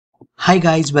Hi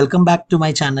guys, welcome back to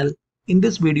my channel. In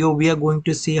this video, we are going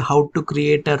to see how to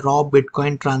create a raw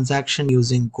Bitcoin transaction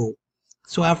using Go.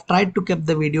 So I've tried to keep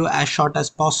the video as short as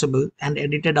possible and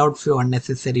edited out few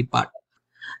unnecessary parts.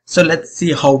 So let's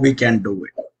see how we can do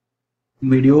it.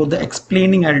 The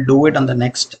explaining I'll do it on the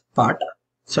next part.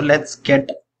 So let's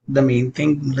get the main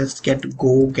thing. Let's get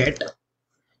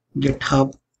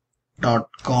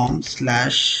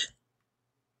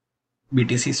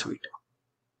github.com/btcsuite.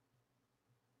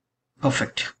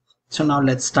 Perfect. So now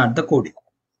let's start the coding.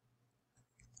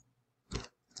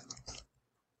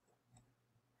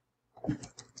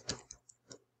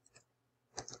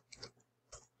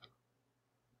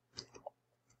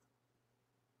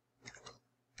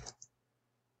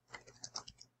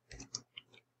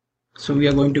 So we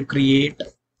are going to create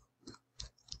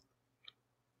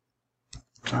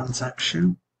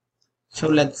transaction. So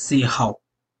let's see how.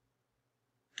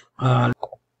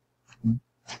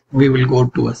 We will go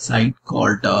to a site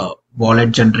called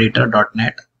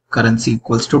walletgenerator.net. Currency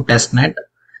equals to testnet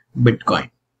Bitcoin.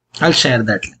 I'll share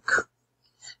that link.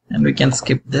 And we can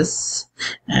skip this,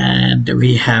 and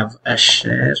we have a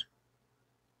share.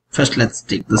 First, let's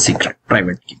take the secret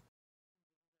private key.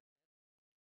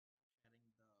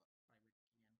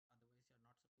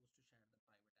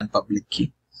 And public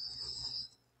key.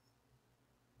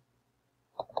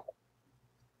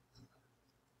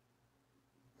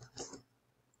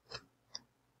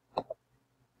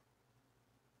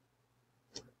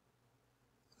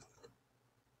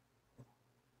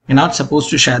 You're not supposed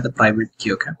to share the private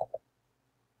key, okay?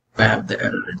 I have the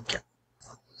error in cap.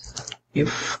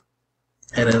 If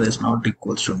error is not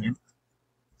equals to nil,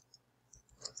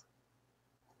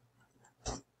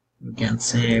 you can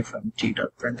say from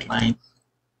t.println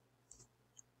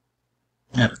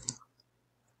error.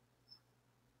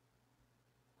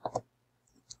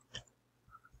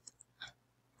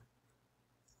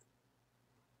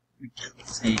 We can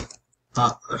say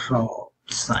a raw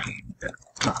signed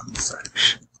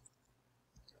transaction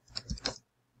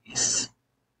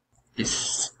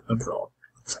is a raw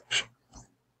transaction.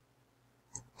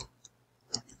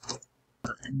 A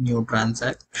new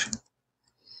transaction.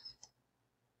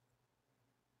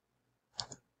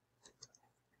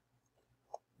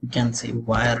 You can say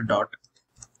wire dot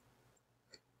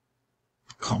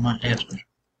comma error.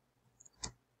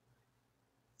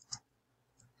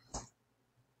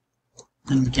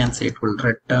 And we can say it will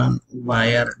return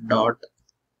wire dot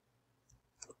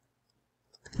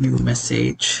new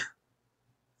message.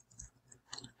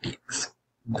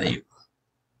 The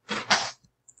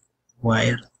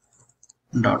wire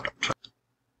dot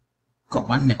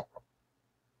comma nil.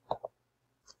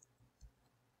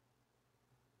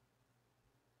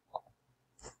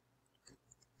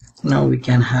 Now we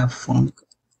can have func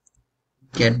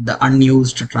get the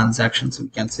unused transactions. We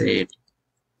can say it.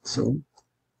 So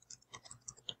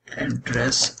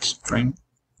address string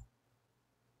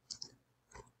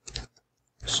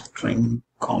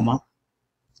comma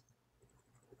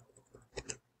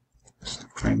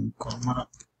string comma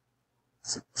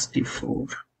 64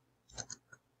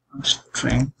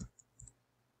 string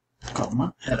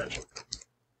comma error.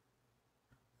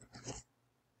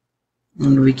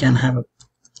 And we can have a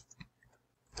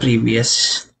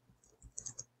previous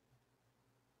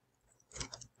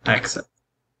tax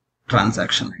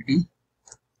transaction ID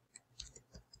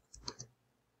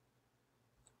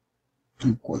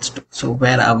equals to. So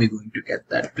where are we going to get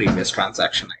that previous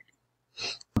transaction ID?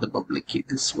 The public key.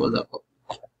 This was a public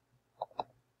key.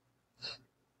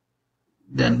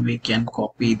 Then we can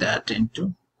copy that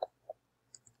into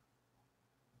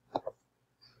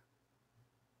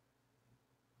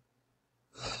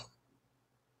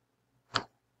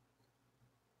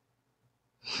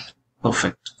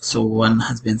perfect. So one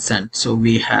has been sent. So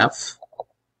we have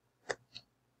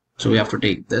to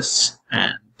take this,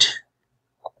 and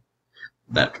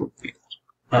that would be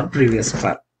our previous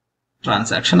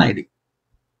transaction ID.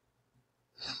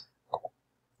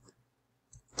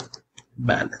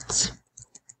 Balance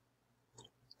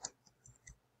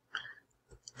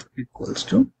equals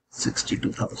to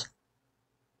 62,000.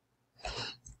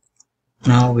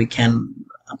 Now we can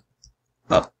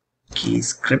pub key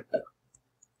script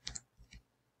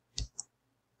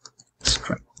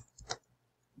string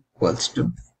equals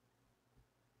to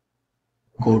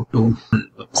go to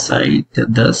website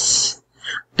this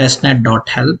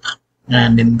testnet.help,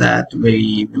 and in that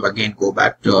we will again go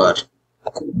back to our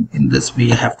code. In this we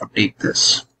have to take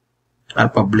this our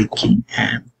public key,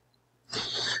 and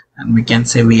we can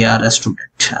say we are a student.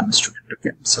 I'm a student.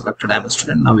 Okay, selected I'm a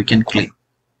student. Now we can claim.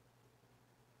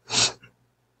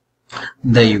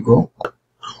 There you go.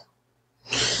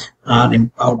 Our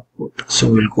output.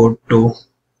 So we'll go to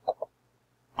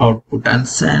output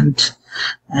unsent,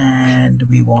 and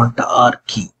we want our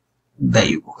key. There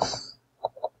you go.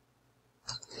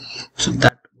 So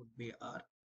that would be our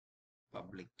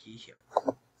public key here.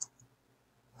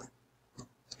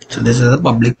 So this is a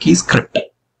public key script.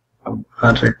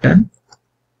 Our return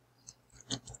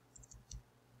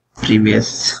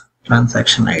previous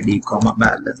transaction ID, comma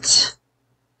balance,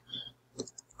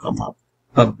 comma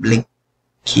public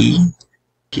key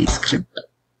script,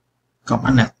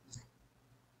 comma name.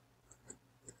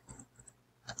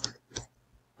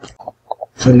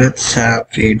 So let's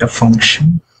create a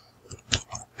function,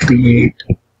 create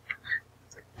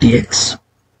tx.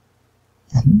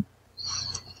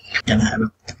 Can have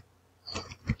a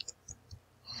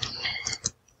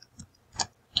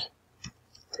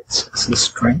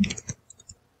string,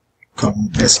 comma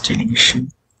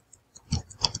destination,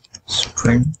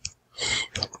 string,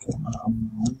 comma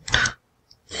amount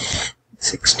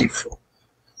 64,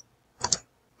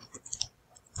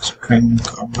 string,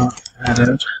 comma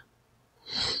error,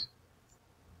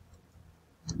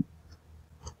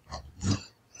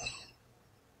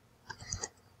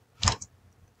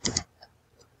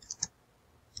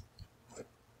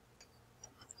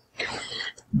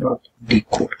 dot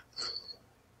decode.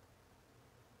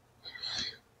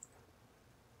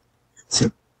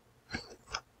 So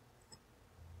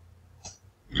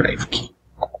drive key,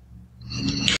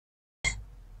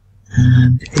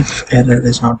 and if error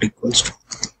is not equals to,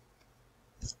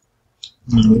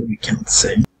 now we can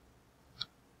say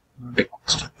not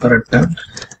equals to return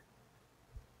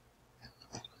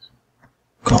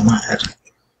comma error.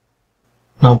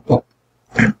 Now pub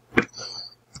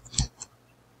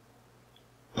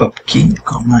key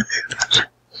comma error.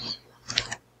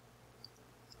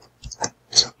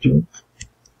 So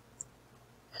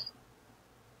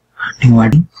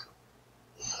dividing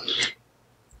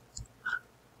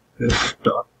if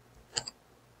dot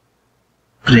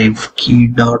brave key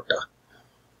dot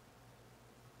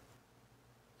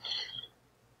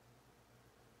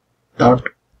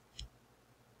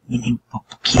meaning pub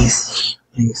keys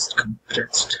is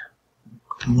compressed.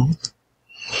 No.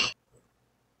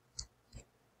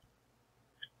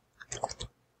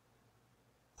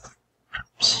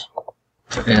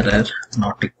 Error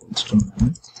not equals to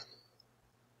none.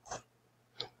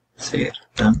 Say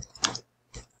return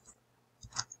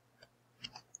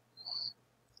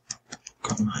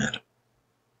comma error.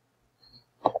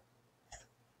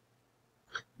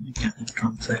 You can have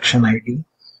transaction ID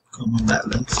comma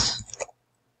balance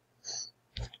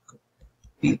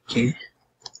pk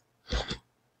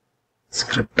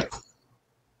script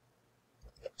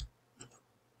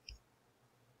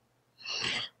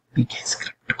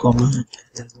comma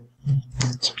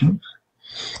string.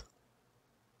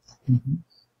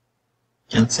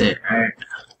 Can say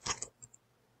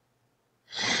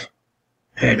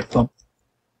add pub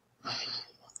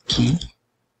key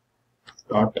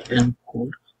dot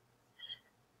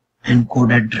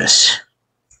encode address,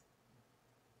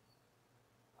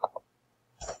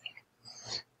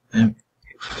 and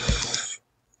if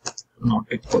not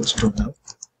equals to null,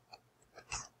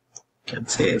 can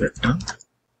say return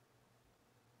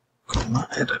comma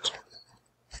error.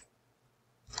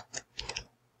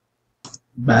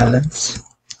 Balance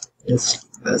is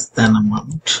less than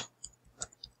amount,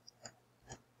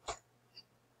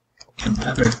 can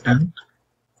return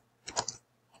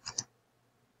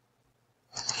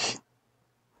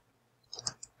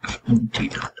empty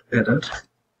dot error.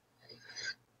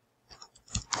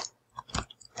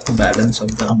 The balance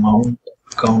of the amount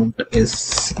count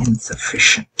is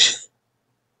insufficient.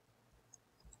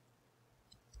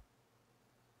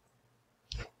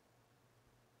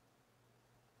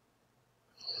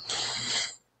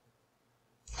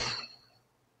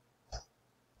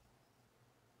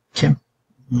 Okay,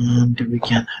 and we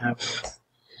can have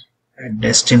a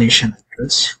destination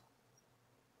address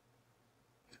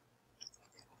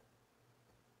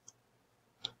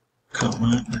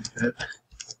comma error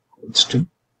equals to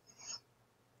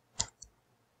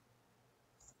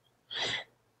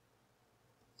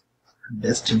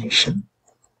destination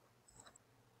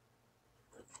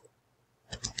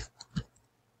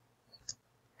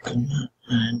comma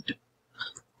and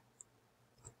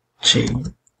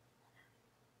chain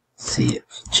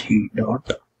cfg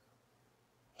dot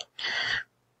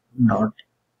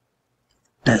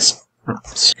test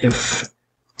prompts. If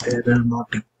error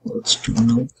not equals to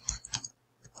null,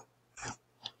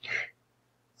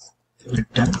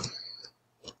 return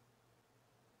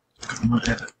comma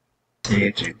error.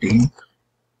 Say redeem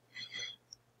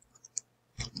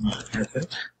comma error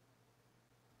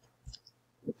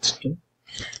equals to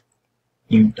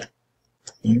new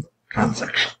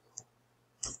transaction.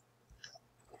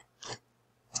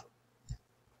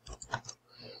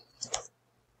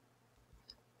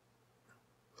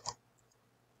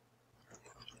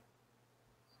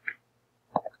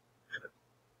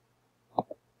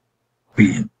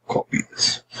 copy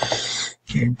this.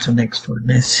 Okay, so next one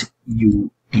is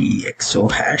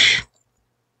utxo hash,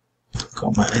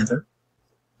 comma error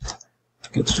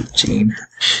equals to chain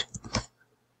hash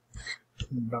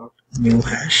dot new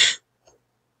hash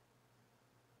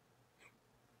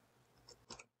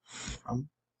from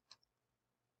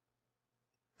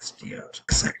str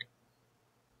side.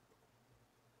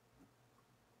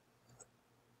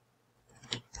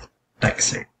 Back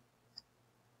side.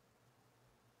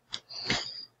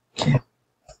 Okay.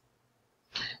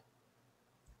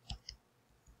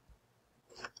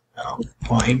 Now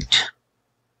point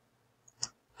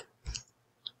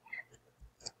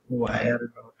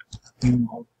wire dot new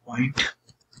out point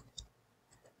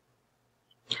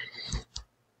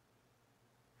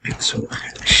xo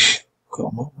hash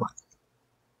comma 1.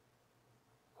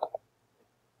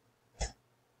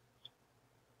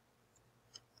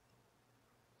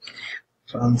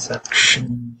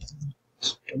 Transaction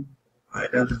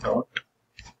wire dot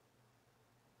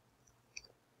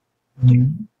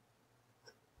new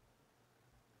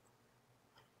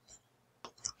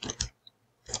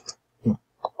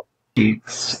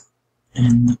takes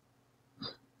and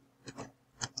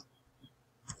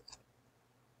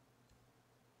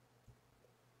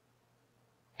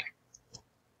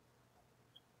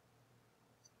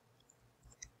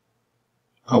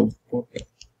output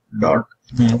dot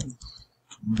nav.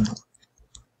 You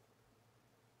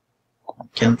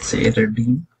can say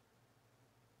redeem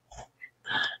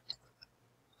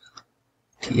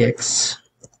tx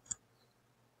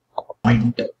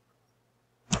point,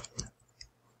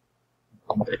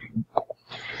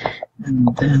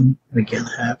 and then we can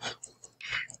have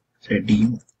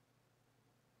redeem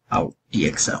out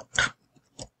tx out.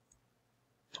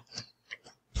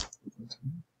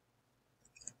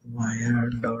 Wire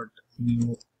dot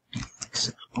new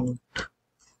tx out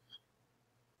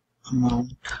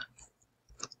amount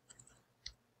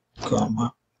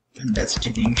comma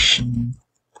destination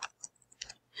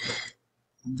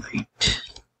byte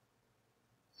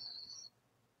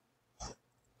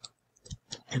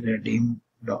redeem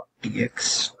dot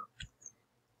tx.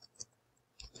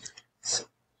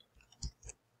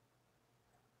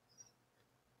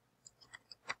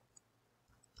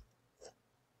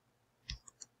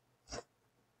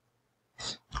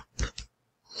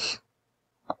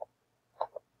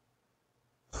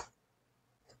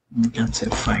 You can say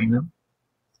final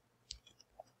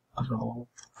raw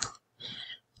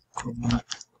comma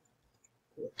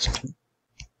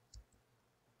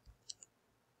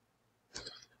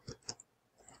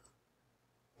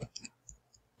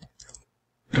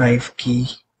drive key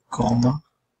comma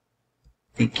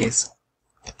pk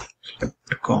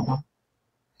script comma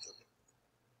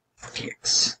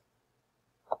tx.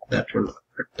 That will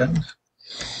return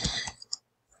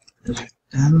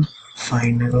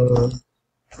final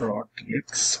raw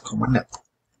tx comma net.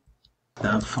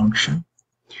 The function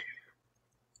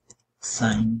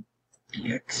sign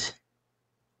tx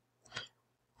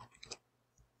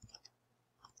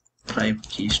drive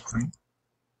key string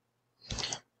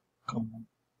comma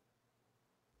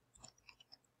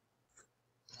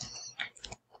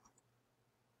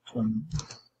from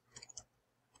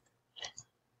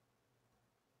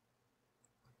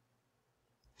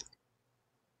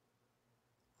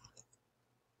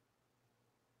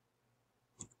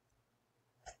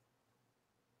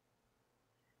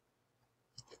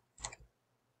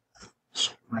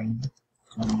string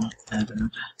comma error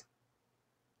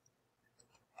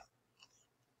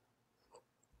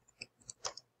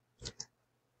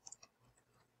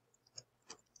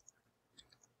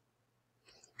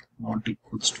not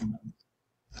equals to none.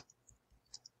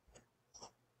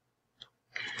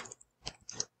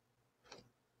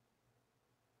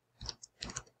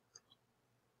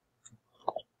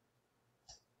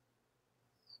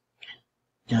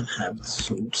 Can have a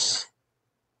source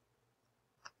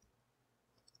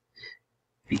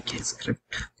pk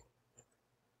script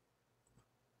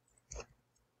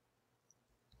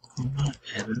comma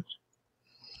error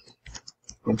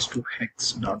equals to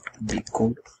hex dot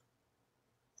decode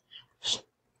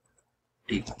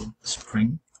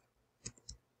string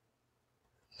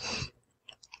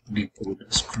decode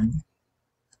string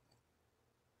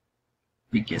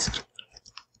pk script.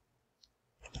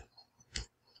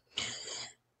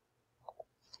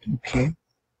 Okay,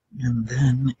 and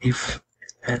then if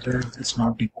error is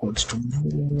not equals to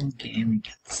no, again we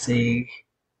can say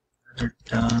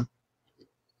return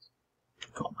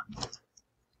common,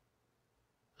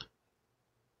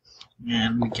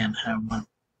 and we can have one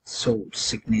source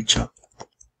signature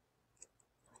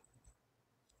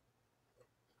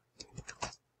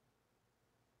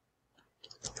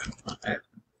error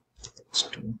equals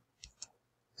to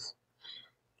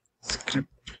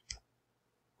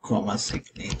comma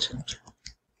signature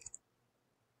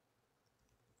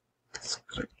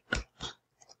script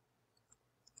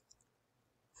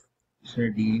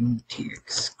redeem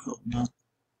tx comma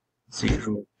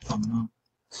 0 comma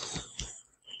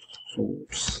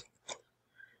source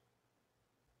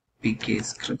pk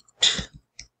script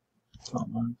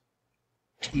comma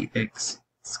tx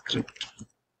script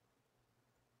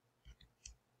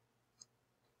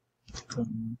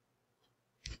comma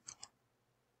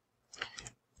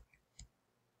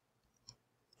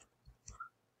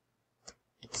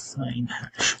sign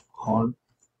hash all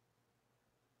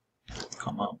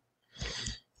comma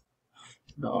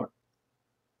dot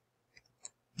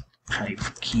type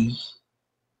key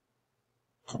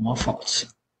comma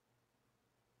false.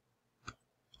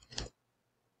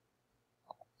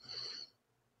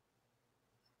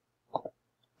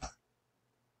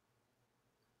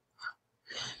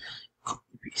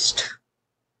 Copy paste.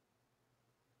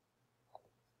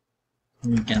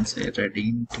 We can say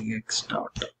redeem tx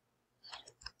dot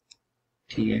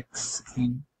tx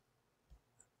in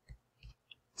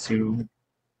 0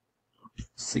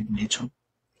 signature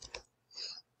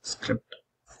script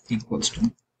equals to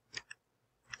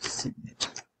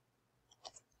signature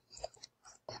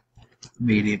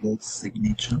variable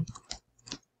signature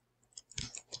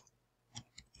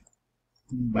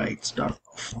bytes dot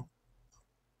offer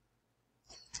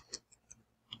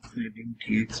reading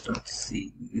tx dot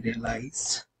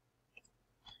serialize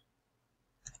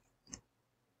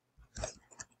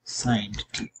signed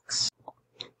tx.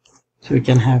 So we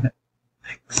can have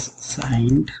x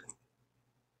signed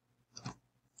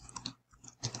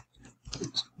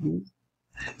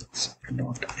x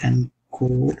dot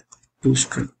encode to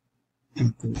string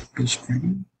encode to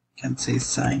string. Can say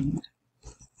signed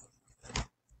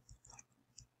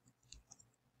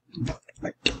dot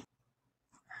byte.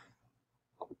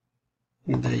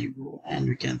 And there you go, and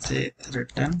we can say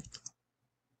return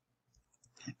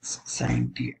x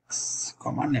signed tx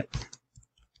comma nil.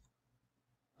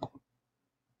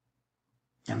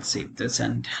 Can save this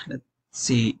and let's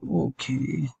see.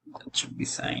 Okay, that should be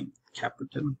signed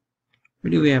capital.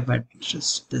 Where do we have at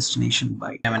just destination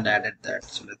byte? I haven't added that,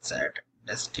 so let's add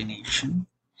destination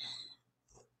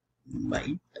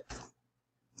byte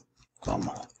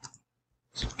comma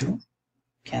 2.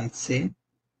 Can say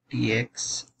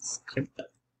tx script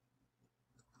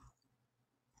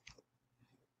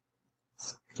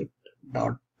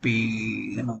dot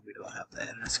p. No, we don't have the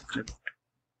error script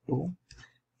to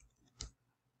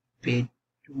pay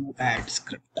to add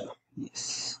script.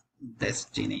 Yes,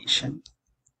 destination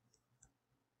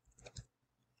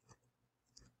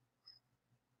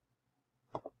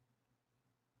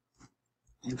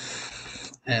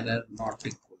if error not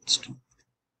equals to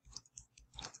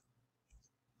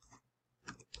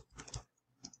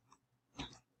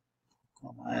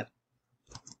comma error.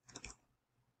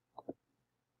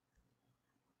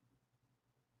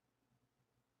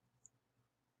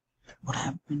 What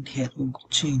happened here? Oh,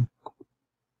 chain.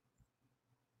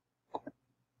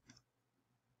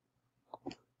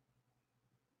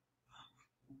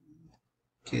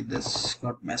 Okay, this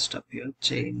got messed up here.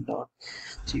 Chain dot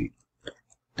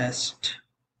test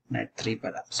net 3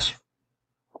 perhaps.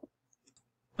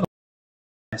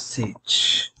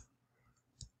 Message.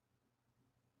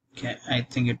 Okay, I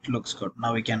think it looks good.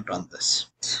 Now we can run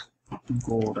this.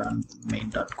 Go run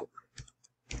main.go.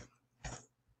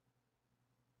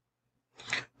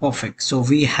 Perfect. So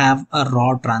we have a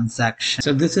raw transaction.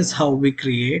 So this is how we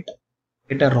create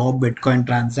a raw Bitcoin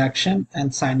transaction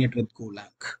and sign it with Golang.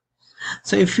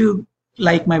 So if you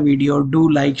like my video,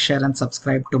 do like, share and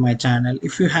subscribe to my channel.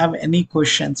 If you have any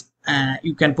questions,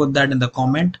 you can put that in the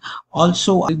comment.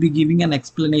 Also, I'll be giving an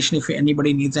explanation. If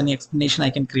anybody needs any explanation, I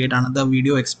can create another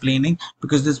video explaining,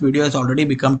 because this video has already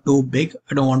become too big.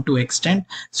 I don't want to extend.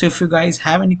 So if you guys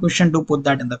have any question, do put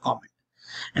that in the comment.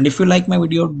 And if you like my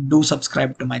video, do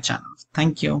subscribe to my channel.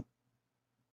 Thank you.